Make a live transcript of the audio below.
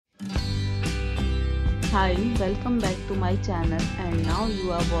Hi, welcome back to my channel, and now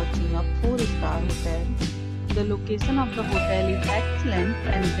you are watching a 4-star hotel. The location of the hotel is excellent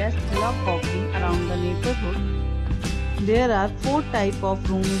and guests love walking around the neighborhood. There are 4 types of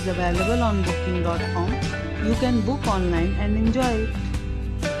rooms available on booking.com. You can book online and enjoy it.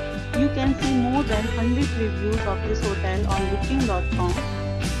 You can see more than 100 reviews of this hotel on booking.com.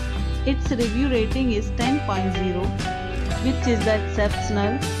 Its review rating is 10.0, which is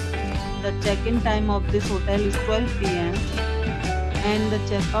exceptional. The check-in time of this hotel is 12 p.m. and the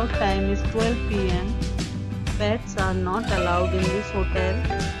check-out time is 12 p.m. Pets are not allowed in this hotel.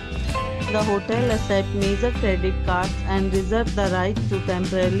 The hotel accepts major credit cards and reserves the right to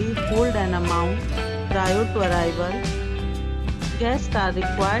temporarily hold an amount prior to arrival. Guests are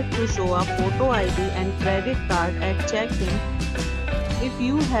required to show a photo ID and credit card at check-in. If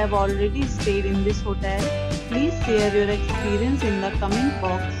you have already stayed in this hotel, please share your experience in the comment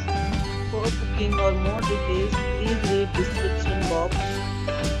box. For booking or more details, please read description box.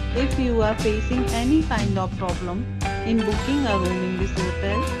 If you are facing any kind of problem in booking a room in this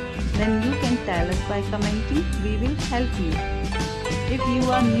hotel, then you can tell us by commenting. We will help you. If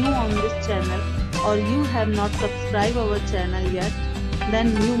you are new on this channel or you have not subscribed our channel yet,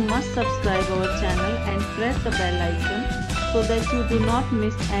 then you must subscribe our channel and press the bell icon so that you do not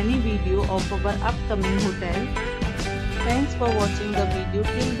miss any video of our upcoming hotel. Thanks for watching the video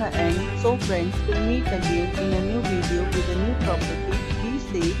till the end. So friends, we'll meet again in a new video with a new property. Be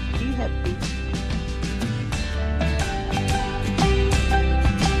safe, be happy.